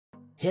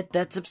hit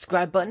that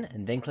subscribe button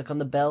and then click on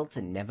the bell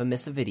to never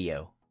miss a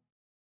video.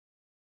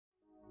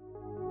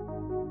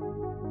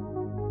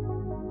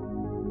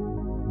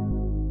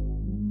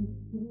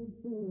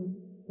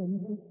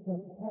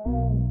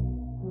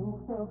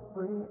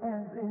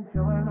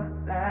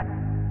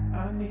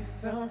 I need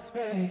some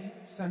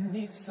space, I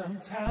need some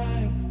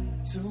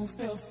time to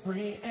feel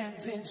free and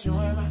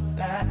enjoy my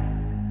life.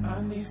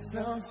 I need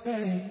some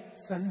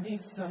space, I need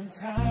some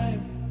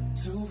time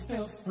to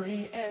feel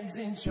free and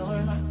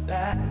enjoy my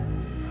life.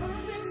 I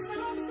need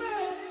some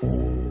space.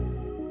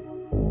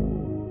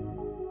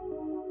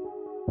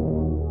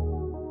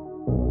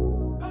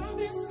 I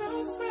need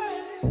some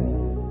space.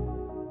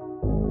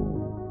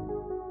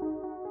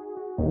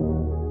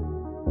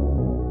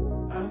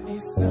 I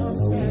need some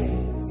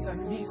space, I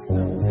need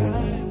some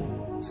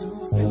time to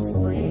feel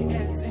free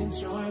and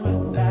enjoy my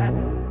life.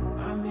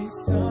 I need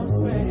some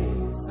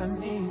space, I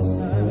need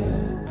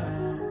some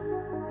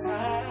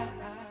time.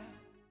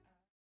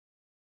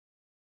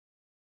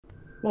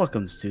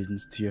 Welcome,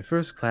 students, to your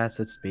first class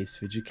at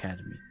Ridge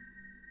Academy.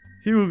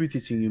 Here we'll be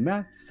teaching you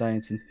math,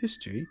 science, and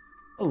history,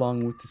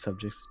 along with the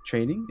subjects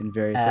training and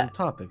various other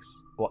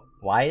topics.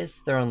 Why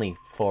is there only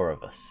 4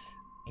 of us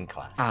in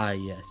class? Ah,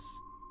 yes.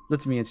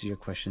 Let me answer your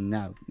question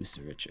now,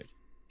 Mr. Richard.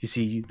 You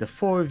see, the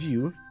 4 of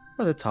you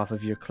are the top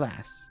of your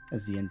class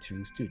as the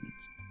entering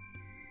students.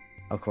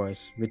 Of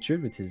course,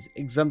 Richard with his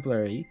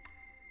exemplary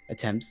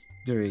attempts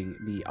during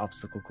the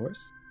obstacle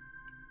course.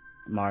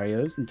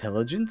 Mario's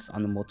intelligence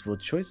on the multiple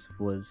choice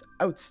was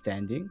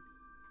outstanding.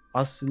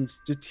 Austin's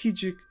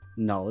strategic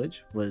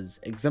knowledge was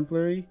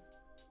exemplary.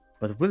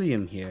 But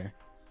William here,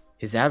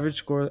 his average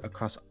score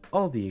across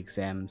all the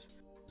exams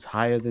was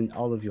higher than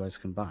all of yours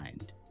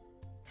combined.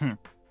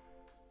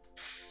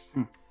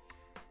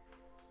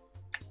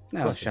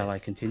 Now, shall I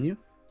continue?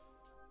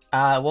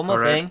 One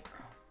more thing.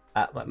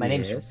 My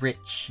Yes. name's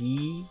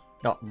Richie,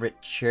 not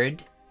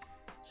Richard.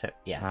 So,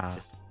 yeah,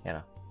 just,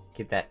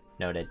 keep that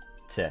noted,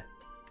 too.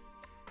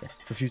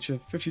 Yes, for future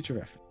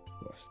reference, of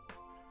course.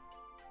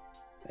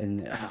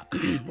 And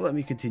let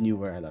me continue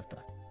where I left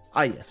off.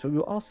 Ah, yes, but we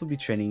will also be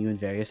training you in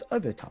various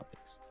other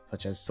topics,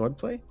 such as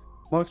swordplay,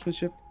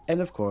 marksmanship, and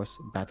of course,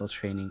 battle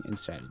training and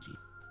strategy.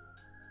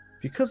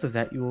 Because of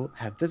that, you will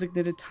have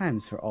designated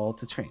times for all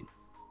to train,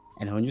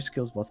 and hone your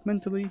skills both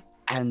mentally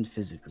and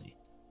physically.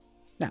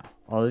 Now,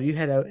 all of you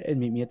head out and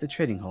meet me at the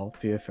training hall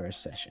for your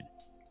first session.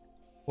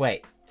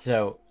 Wait,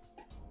 so,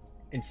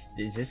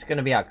 is this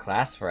gonna be our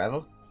class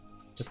forever?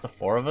 Just the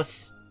 4 of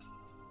us?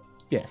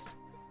 Yes,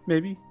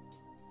 maybe.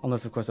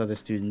 Unless, of course, other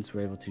students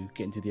were able to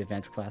get into the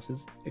advanced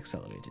classes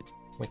accelerated.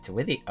 Wait, so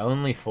we're the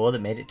only 4 that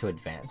made it to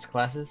advanced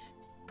classes?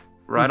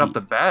 Right off the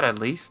bat, at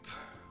least.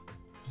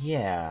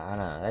 Yeah, I don't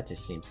know, that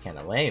just seems kind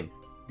of lame.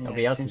 Yeah,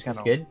 Nobody it else seems thinks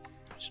it's kinda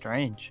good?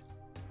 Strange.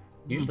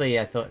 Usually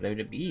I thought there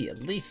would be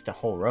at least a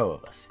whole row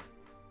of us.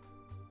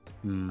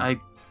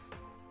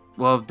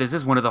 Well, this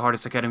is one of the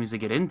hardest academies to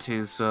get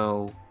into,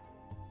 so...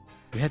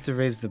 We had to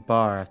raise the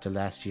bar after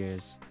last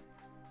year's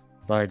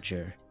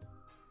larger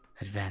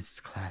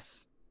advanced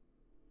class.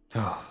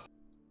 Oh,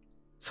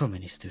 so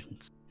many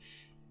students.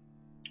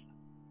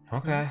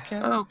 Okay.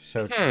 Okay.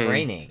 So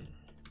training.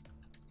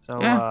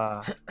 So,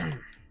 Yeah.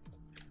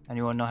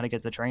 anyone know how to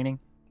get to training?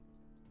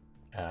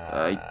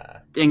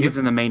 I think it's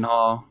in the main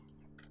hall.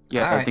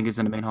 Yeah, Alright. I think it's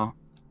in the main hall.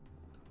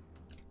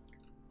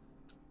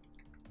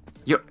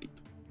 You're...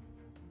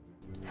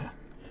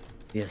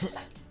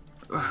 Yes.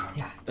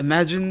 Yeah.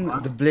 Imagine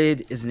the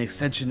blade is an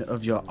extension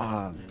of your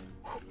arm.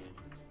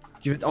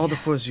 Give it all the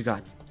force you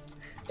got.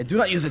 And do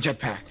not use a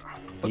jetpack.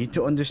 You need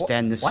to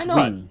understand the Why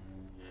swing.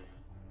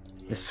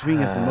 not? The swing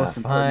is the most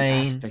important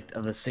Fine. aspect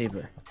of a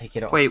saber. Take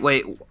it off.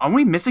 Wait, are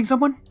we missing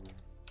someone?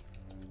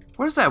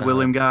 Where's that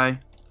William guy?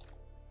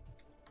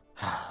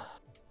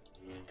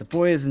 The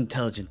boy is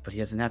intelligent, but he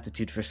has an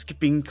aptitude for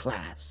skipping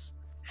class.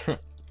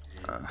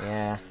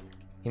 Yeah.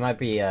 He might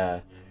be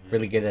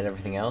really good at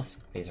everything else,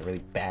 but he has a really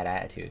bad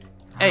attitude.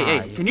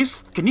 Hey,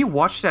 yes. can you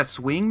watch that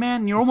swing,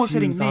 man? You're almost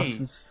hitting me.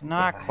 Austin's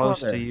Not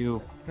close father to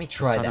you. Let me just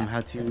try taught him that.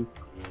 how to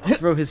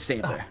throw his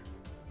saber.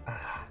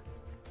 How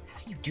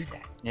do you do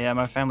that? Yeah,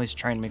 my family's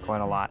trained me quite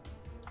a lot.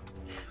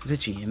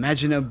 Richie,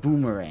 imagine a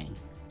boomerang.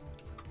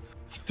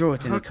 You throw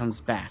it and it comes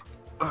back.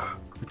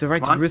 With the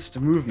right Come on. wrist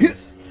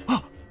movements.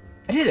 I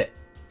did it!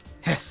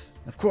 Yes,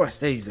 of course,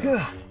 there you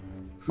go.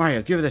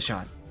 Mario, give it a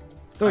shot.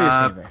 Throw your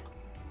saber.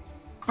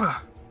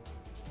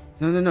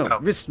 No, Oh.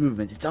 wrist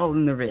movement. It's all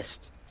in the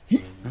wrist.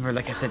 Remember,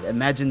 like I said,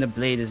 imagine the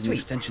blade is an Sweet.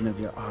 extension of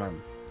your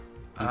arm.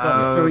 You're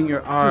throwing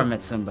your arm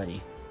at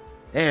somebody.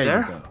 There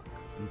There? you go.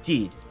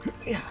 Indeed.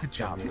 Yeah. Good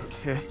job.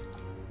 Okay.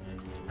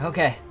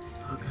 Okay.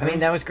 I mean,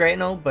 that was great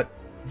and all, but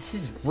this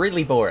is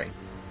really boring.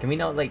 Can we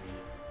not, like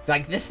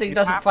this thing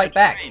doesn't fight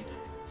back.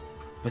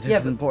 But this Yeah,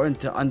 is but- important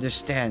to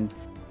understand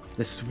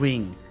the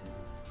swing.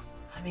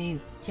 I mean,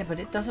 yeah, but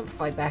it doesn't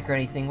fight back or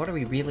anything. What are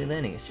we really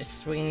learning? It's just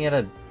swinging at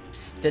a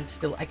stood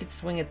still. I could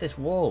swing at this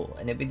wall,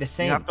 and it'd be the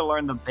same. You have to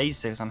learn the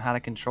basics on how to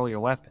control your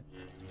weapon.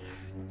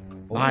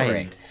 Boring.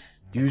 Mind.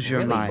 Use your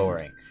really mind.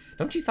 boring.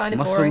 Don't you find it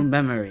Muscle boring?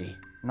 memory.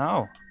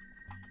 No.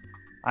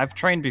 I've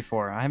trained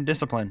before. I am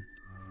disciplined.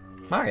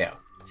 Mario,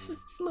 this is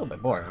a little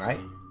bit boring, right?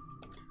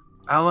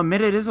 I'll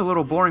admit it is a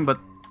little boring, but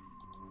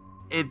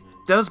it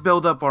does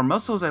build up our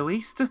muscles at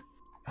least.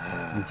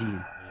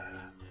 Indeed.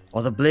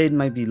 While the blade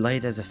might be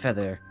light as a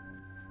feather,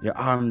 your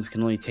arms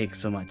can only take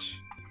so much.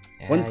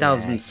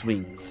 1,000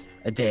 swings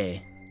a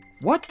day.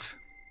 What?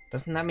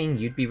 Doesn't that mean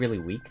you'd be really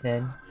weak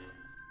then?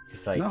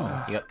 Just like,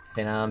 No. you got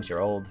thin arms, you're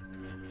old.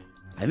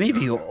 I may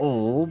be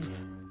old,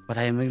 but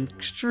I am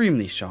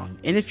extremely strong.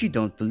 And if you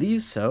don't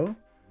believe so,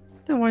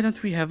 then why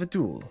don't we have a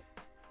duel?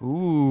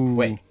 Ooh.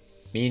 Wait,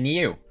 me and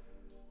you?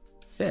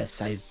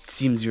 Yes, it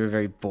seems you were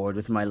very bored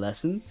with my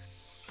lesson.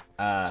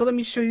 So let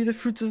me show you the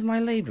fruits of my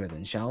labor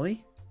then, shall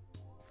we?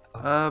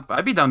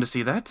 I'd be down to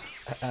see that.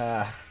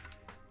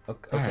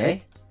 Okay.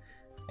 Alright.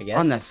 I guess.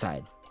 On that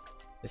side.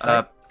 This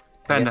side?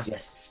 I Panda. guess-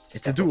 Yes, it's a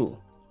Step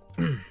duel.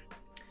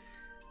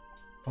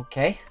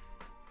 Okay.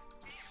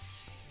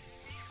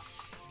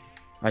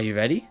 Are you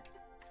ready?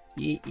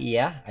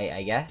 Yeah,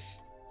 I guess.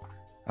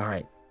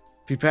 Alright,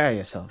 prepare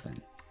yourself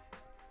then.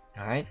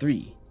 Alright.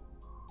 3,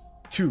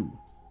 2,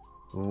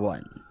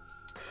 1.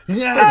 For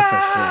the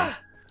first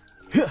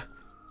swing.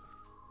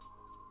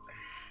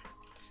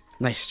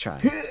 Nice try.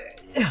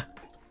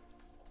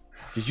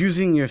 You're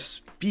using your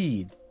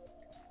speed.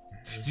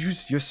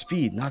 Use your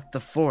speed, not the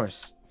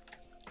force.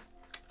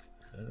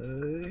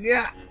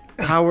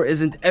 Power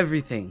isn't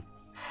everything.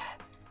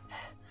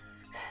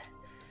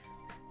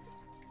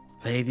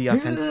 Play the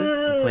offensive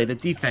or play the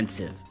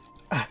defensive.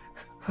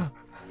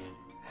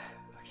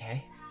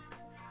 Okay.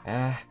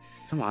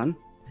 Come on.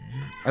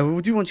 I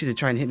do want you to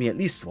try and hit me at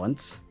least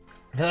once.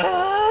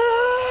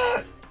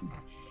 Come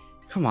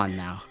on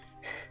now.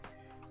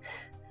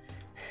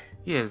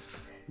 He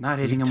is not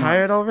Are hitting you him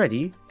tired once.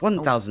 already?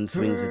 1,000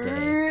 swings a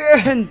day.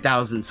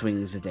 10,000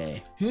 swings a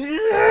day.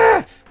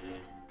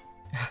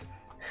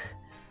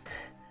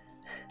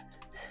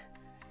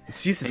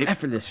 See, this is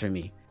effortless for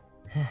me.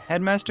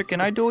 Headmaster, can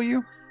I duel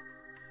you?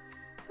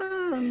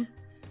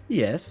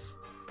 Yes.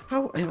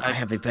 How? I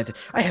have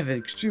an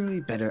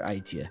extremely better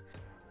idea.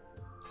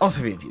 All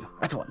three of you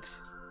at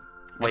once.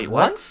 Wait, At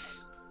what?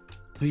 once?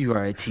 You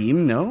are a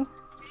team, no?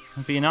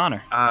 It'd be an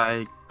honor.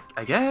 I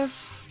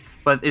guess.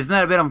 But isn't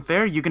that a bit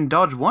unfair? You can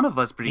dodge one of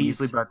us pretty He's-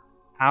 easily, but...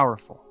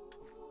 Powerful.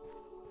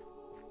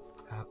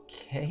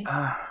 Okay.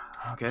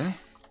 Okay.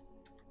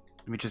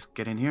 Let me just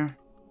get in here.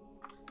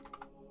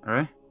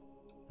 Alright.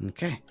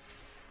 Okay.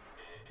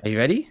 Are you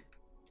ready?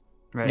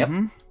 Right. Yep.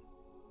 Mhm.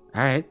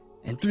 All right.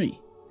 And 3,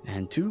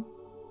 and 2,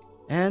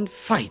 and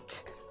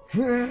fight.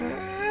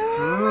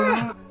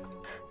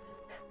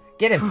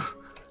 Get him!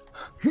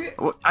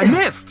 What? I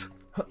missed!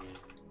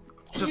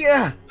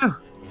 Yeah!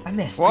 I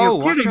missed. Whoa, You're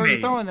watch kidding where you're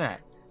me. throwing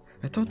that.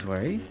 Don't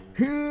worry.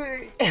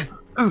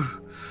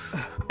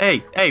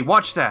 Hey,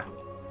 watch that.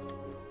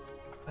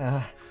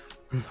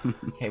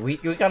 Okay, we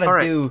gotta All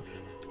right. do...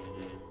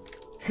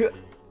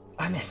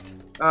 I missed.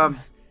 Remember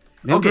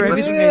Okay, let's-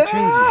 everything I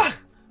trained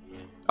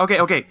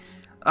you. Okay.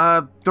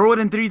 Throw it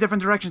in 3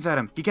 different directions at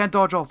him. You can't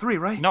dodge all 3,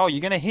 right? No,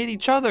 you're gonna hit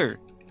each other.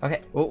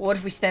 Okay, well, what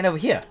if we stand over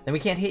here? Then we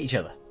can't hit each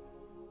other.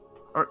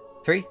 Or-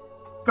 3,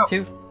 Go.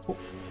 2...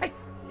 I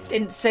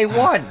didn't say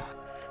 1!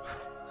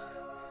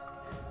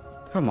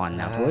 Come on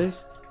now,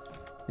 boys.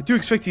 I do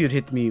expect you to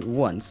hit me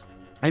once.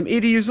 I'm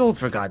 80 years old,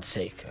 for God's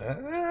sake.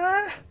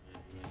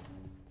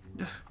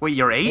 Wait,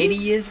 you're 80? 80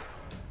 years...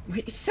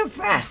 Wait, he's so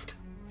fast!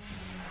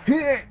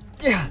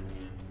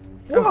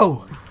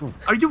 Whoa!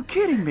 Are you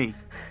kidding me?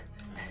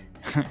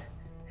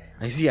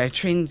 I see. I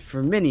trained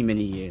for many,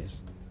 many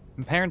years.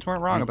 And parents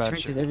weren't wrong I about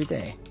trained you. it every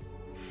day.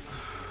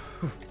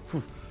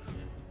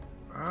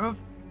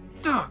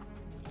 Duh.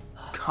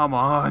 Come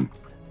on.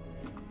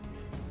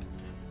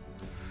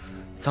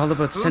 It's all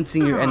about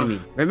sensing your enemy.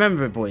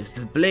 Remember, boys,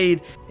 the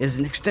blade is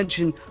an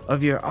extension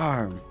of your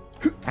arm.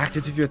 Act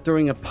as if you're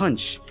throwing a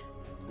punch,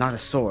 not a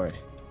sword.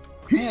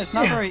 Yeah, it's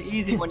not very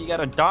easy when you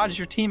gotta dodge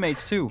your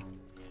teammates too.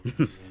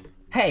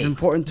 Hey, It's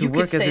important to you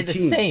work could as say a the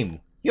team. same.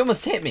 You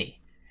almost hit me.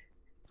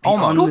 on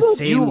the Almost.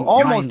 same You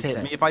almost mindset.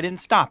 hit me if I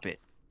didn't stop it.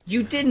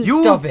 You didn't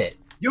You- stop it.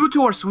 You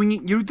two are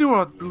swinging. You two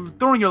are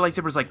throwing your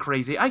lightsabers like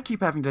crazy. I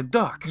keep having to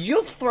duck.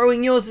 You're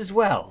throwing yours as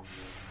well.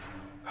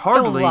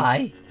 Hardly. Don't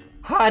lie.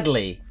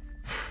 Hardly.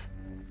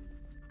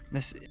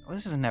 This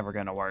is never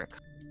gonna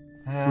work.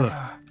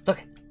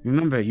 Look,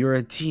 Remember, you're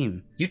a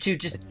team. you two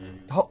just...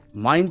 Oh,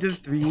 Mind of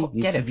 3 Get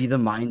needs to him. be the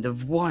mind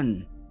of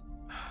 1.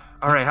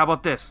 All right. How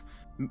about this,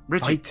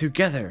 Richie? Fight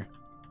together.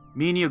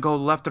 Me and you go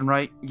left and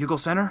right. You go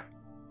center.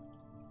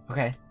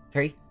 okay.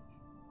 3,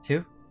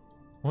 2,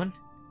 1,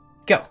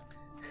 go.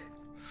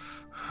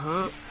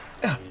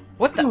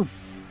 What the?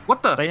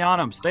 What the? Stay on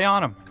him. Stay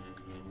on him.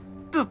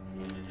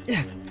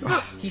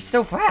 He's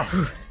so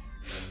fast.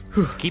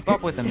 Just keep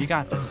up with him. You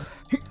got this.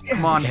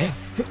 Come on. Okay.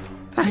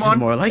 This on. is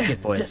more like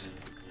it, boys.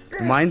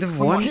 The mind of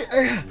 1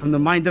 from the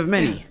mind of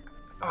many.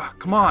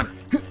 Come on.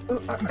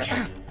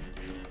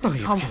 Oh,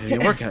 you're giving me a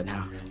workout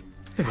now.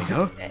 There we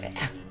go.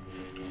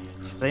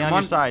 Stay on Come your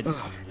on.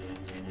 sides.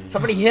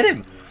 Somebody hit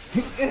him.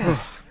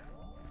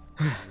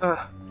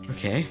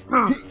 Okay.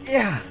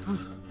 Yeah.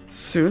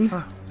 Soon.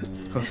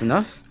 Close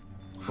enough.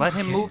 Let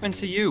him move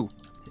into you.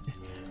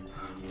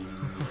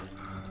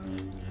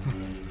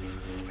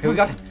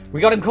 Okay,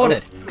 we got him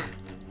cornered.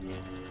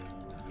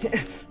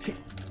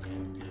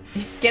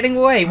 He's getting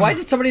away. Why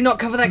did somebody not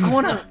cover that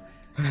corner?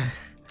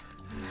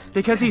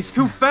 Because he's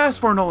too fast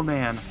for an old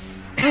man.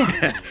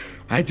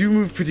 I do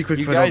move pretty quick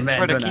You for an old guys man,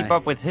 try to don't keep I?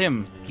 up with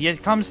him. He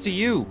comes to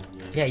you.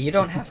 Yeah, you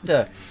don't have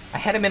to. I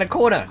had him in a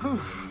corner.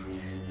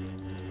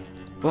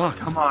 Block.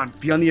 Come on.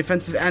 Be on the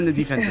offensive and the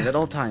defensive at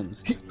all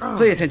times.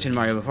 Pay attention,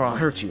 Mario, before I'll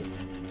hurt you.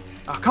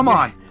 Come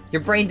on.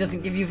 Your brain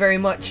doesn't give you very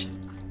much.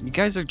 You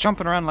guys are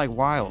jumping around like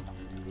wild.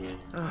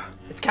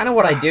 It's kind of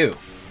what I do.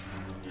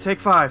 Take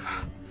 5.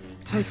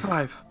 Take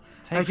 5.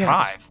 I Take can't.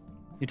 5.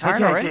 You I tired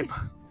can't already? keep.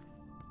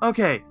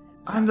 Okay,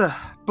 I'm the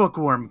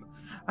bookworm.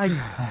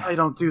 I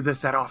don't do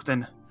this that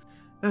often.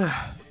 I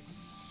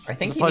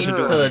think It's a he pleasure needs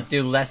doing to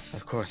do less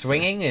Of course.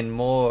 swinging and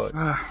more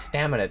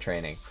stamina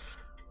training.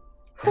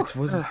 That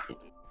was...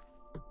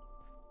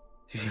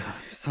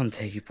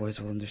 Someday you boys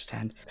will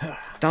understand.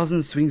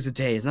 1,000 swings a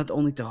day is not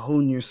only to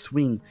hone your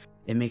swing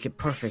and make it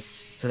perfect,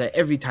 so that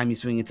every time you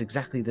swing it's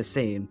exactly the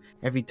same,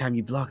 every time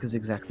you block is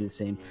exactly the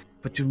same,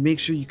 but to make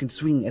sure you can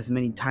swing as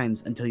many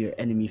times until your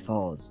enemy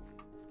falls.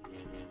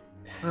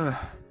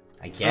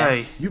 I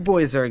guess. You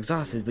boys are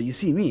exhausted, but you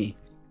see me.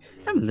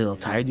 I'm a little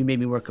tired, you made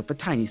me work up a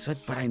tiny sweat,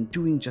 but I'm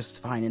doing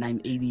just fine and I'm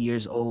 80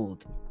 years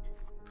old.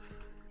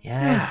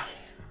 Yeah.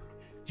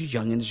 You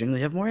youngins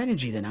generally have more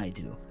energy than I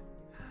do.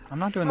 I'm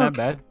not doing that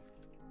bad.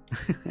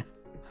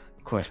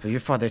 Of course, but your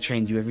father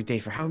trained you every day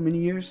for how many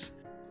years?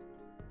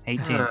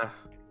 18.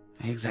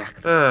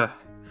 Exactly. I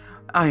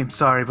am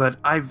sorry, but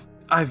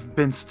I've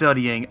been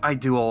studying. I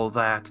do all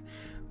that.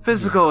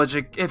 Physical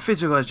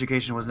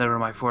education was never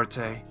my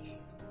forte.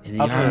 In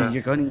the Okay. army,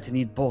 you're going to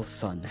need both,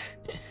 son.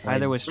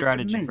 Either was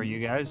strategy recommend for you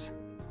guys.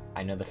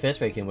 I know the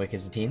first way we can work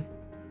as a team.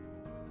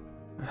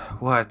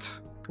 What?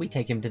 We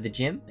take him to the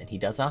gym and he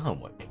does our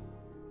homework.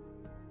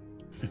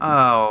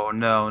 Oh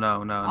no!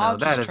 I'll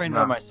That just is train by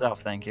not.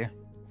 myself, thank you.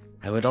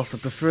 I would also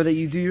prefer that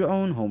you do your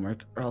own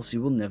homework, or else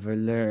you will never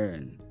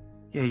learn.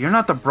 Yeah, you're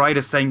not the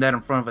brightest saying that in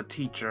front of a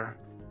teacher.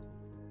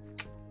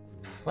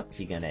 What's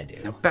he gonna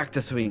do? Now back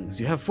to swings.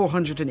 You have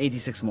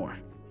 486 more.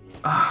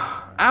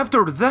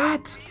 After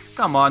that?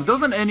 Come on,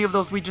 doesn't any of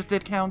those we just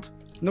did count?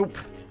 Nope.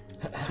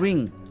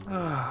 Swing.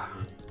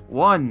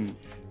 1,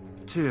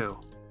 2.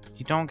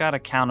 You don't gotta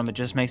count them, it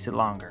just makes it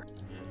longer.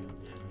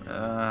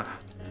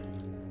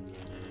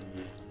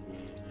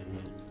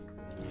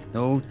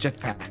 No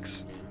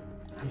jetpacks.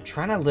 I'm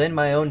trying to learn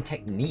my own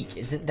technique.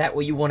 Isn't that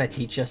what you want to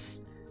teach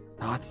us?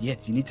 Not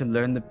yet. You need to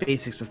learn the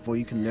basics before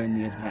you can learn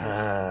the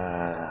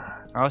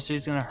advanced. Or else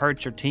he's gonna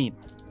hurt your team.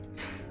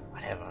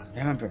 Whatever.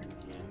 Remember,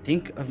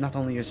 think of not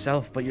only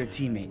yourself, but your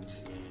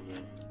teammates.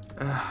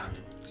 You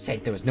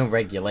said there was no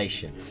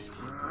regulations.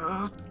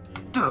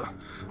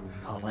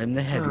 Well, I'm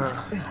the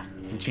headmaster.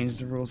 You can change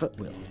the rules at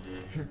will.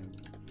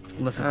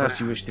 Unless, of course,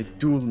 you wish to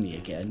duel me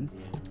again.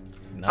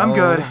 No, I'm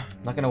good. I'm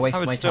not gonna waste I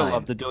would my still time.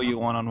 love to duel you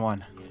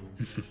one-on-one.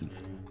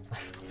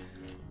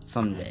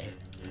 Someday.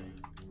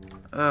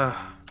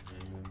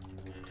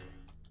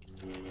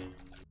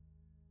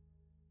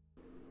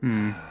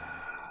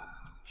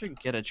 Should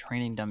get a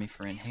training dummy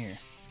for in here.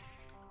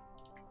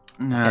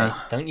 Okay,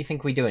 don't you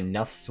think we do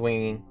enough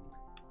swinging?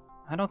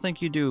 I don't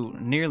think you do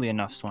nearly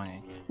enough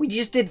swinging. We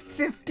just did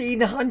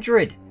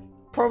 1,500!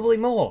 Probably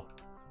more.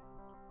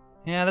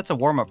 Yeah, that's a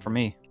warm-up for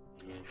me.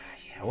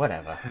 Yeah,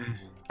 whatever.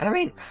 And I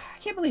mean, I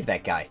can't believe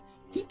that guy.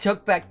 He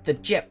took back the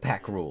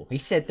jetpack rule. He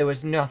said there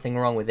was nothing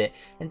wrong with it,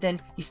 and then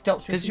he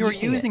stopped me Because from you're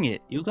using using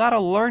it. You gotta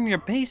learn your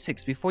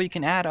basics before you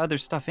can add other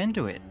stuff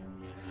into it.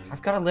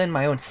 I've got to learn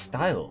my own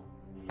style.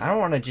 I don't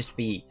want to just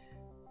be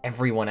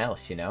everyone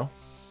else, you know?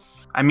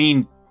 I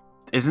mean,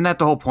 isn't that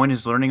the whole point?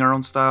 Is learning our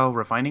own style,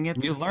 refining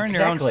it? You learn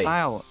your own Exactly.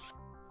 style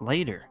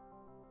later.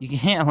 You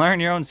can't learn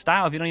your own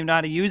style if you don't even know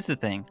how to use the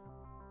thing.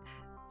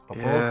 But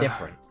we're all Yeah.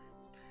 different.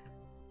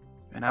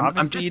 And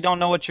Obviously, you don't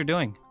know what you're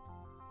doing.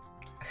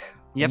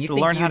 You have You to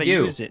think learn you how to do.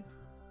 use it.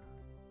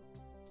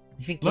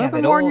 You think you Little have bit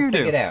it more all than you do.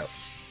 figured out?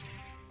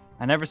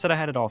 I never said I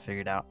had it all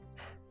figured out.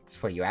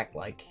 That's what you act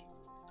like.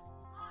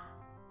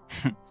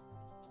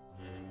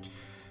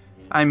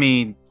 I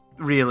mean,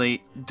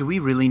 really, do we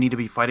really need to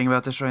be fighting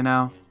about this right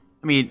now?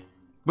 I mean,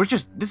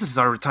 this is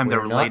our time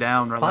We're to not lay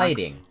down, relax.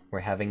 fighting. We're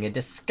having a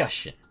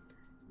discussion.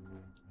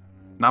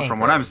 Not from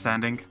what I'm Angry.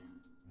 standing.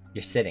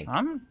 You're sitting.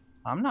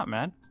 I'm not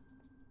mad.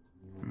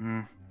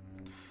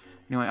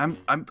 Anyway,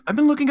 I've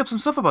been looking up some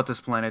stuff about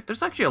this planet.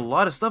 There's actually a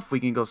lot of stuff we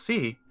can go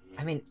see.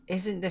 I mean,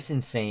 isn't this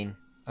insane?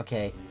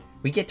 Okay,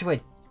 we get to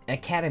an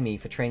academy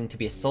for training to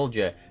be a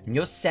soldier, and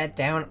you're sat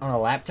down on a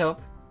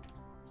laptop?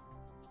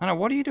 Anna,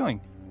 what are you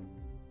doing?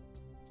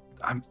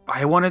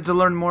 I wanted to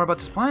learn more about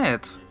this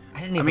planet. I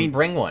didn't even mean-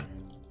 bring one.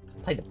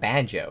 I play the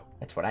banjo.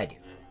 That's what I do.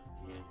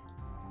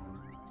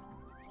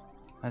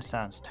 That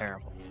sounds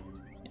terrible.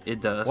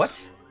 It does.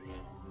 What?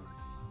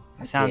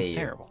 It sounds you.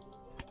 terrible.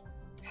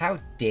 How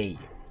dare you?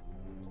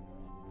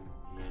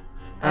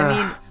 I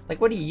mean,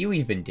 like, what do you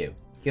even do?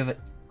 You have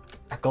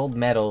a gold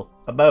medal,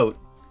 A boat?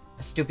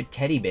 A stupid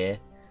teddy bear?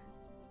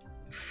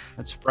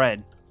 That's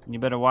Fred. And you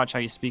better watch how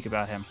you speak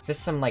about him. Is this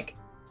some, like,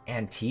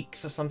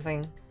 antiques or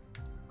something?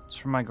 It's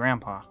from my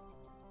grandpa.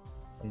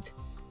 And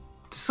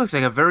This looks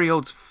like a very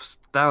old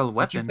style did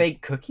weapon. you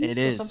bake cookies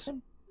It or is.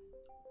 something?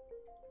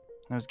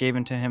 It was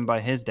given to him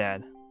by his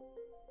dad.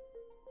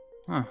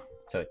 Huh.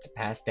 So it's a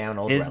passed down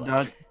old His relic.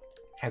 dad.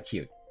 How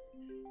cute.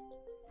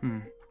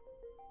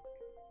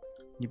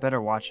 You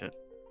better watch it.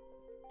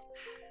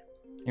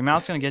 Your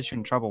mouth's gonna get you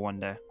in trouble one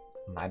day.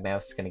 My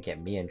mouth's gonna get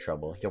me in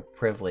trouble. Your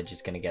privilege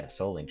is gonna get us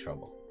all in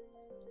trouble.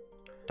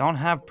 Don't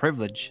have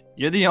privilege.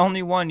 You're the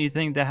only one you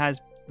think that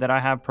I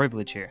have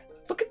privilege here.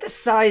 Look at the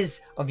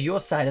size of your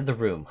side of the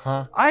room,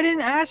 huh? I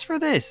didn't ask for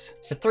this.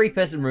 It's a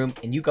 3-person room,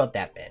 and you got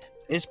that bed.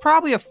 It's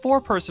probably a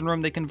 4-person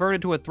room they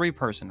converted to a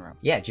 3-person room.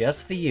 Yeah,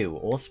 just for you,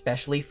 all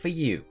specially for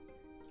you.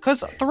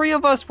 Cause 3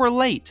 of us were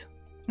late,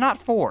 not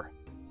 4.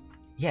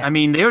 Yeah. I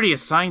mean, they already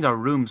assigned our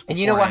rooms. And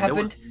you know what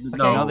beforehand. happened? There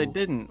was- Okay. No, they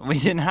didn't. We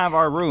didn't have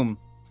our room.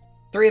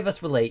 3 of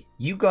us were late.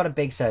 You got a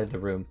big side of the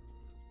room.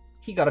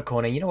 He got a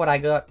corner. You know what I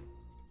got?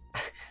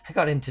 I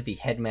got into the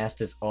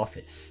headmaster's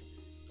office.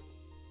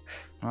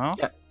 Well,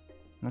 Yeah.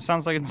 that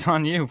sounds like it's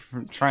on you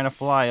for trying to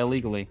fly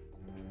illegally.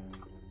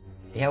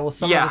 Yeah, well,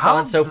 some Yeah, of us how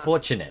aren't so the-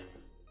 fortunate.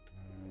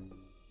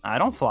 I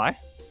don't fly.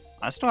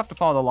 I still have to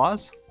follow the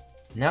laws.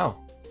 No.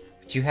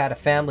 But you had a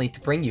family to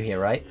bring you here,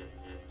 right?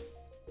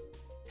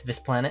 To this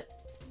planet?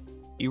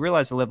 You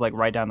realize I live like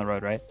right down the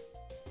road, right?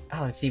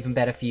 Oh, it's even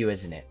better for you,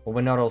 isn't it? Well,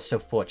 we're not all so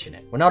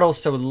fortunate. We're not all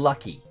so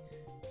lucky.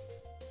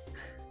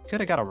 Could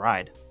have got a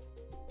ride.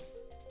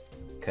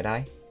 Could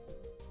I?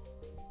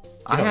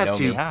 I don't had know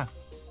to. me. Yeah.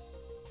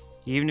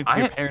 Even if I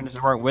your had-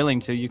 parents weren't willing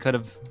to, you could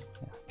have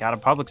got a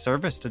public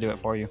service to do it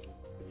for you.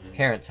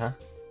 Parents, huh?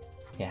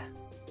 Yeah.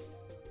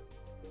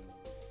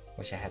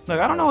 Wish I had some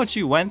Look, I don't know powers. what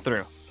you went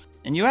through.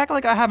 And you act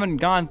like I haven't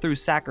gone through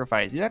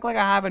sacrifice. You act like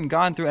I haven't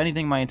gone through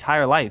anything my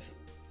entire life.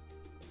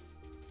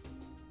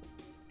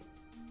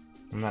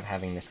 I'm not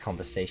having this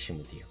conversation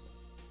with you.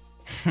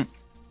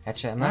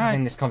 Actually, I'm not Alright.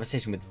 having this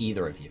conversation with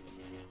either of you.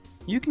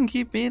 You can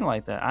keep being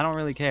like that. I don't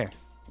really care.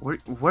 Where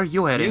are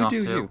you heading You off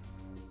do to? you.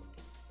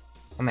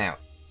 I'm out.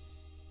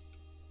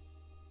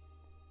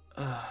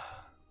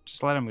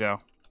 Just let him go.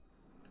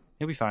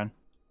 He'll be fine.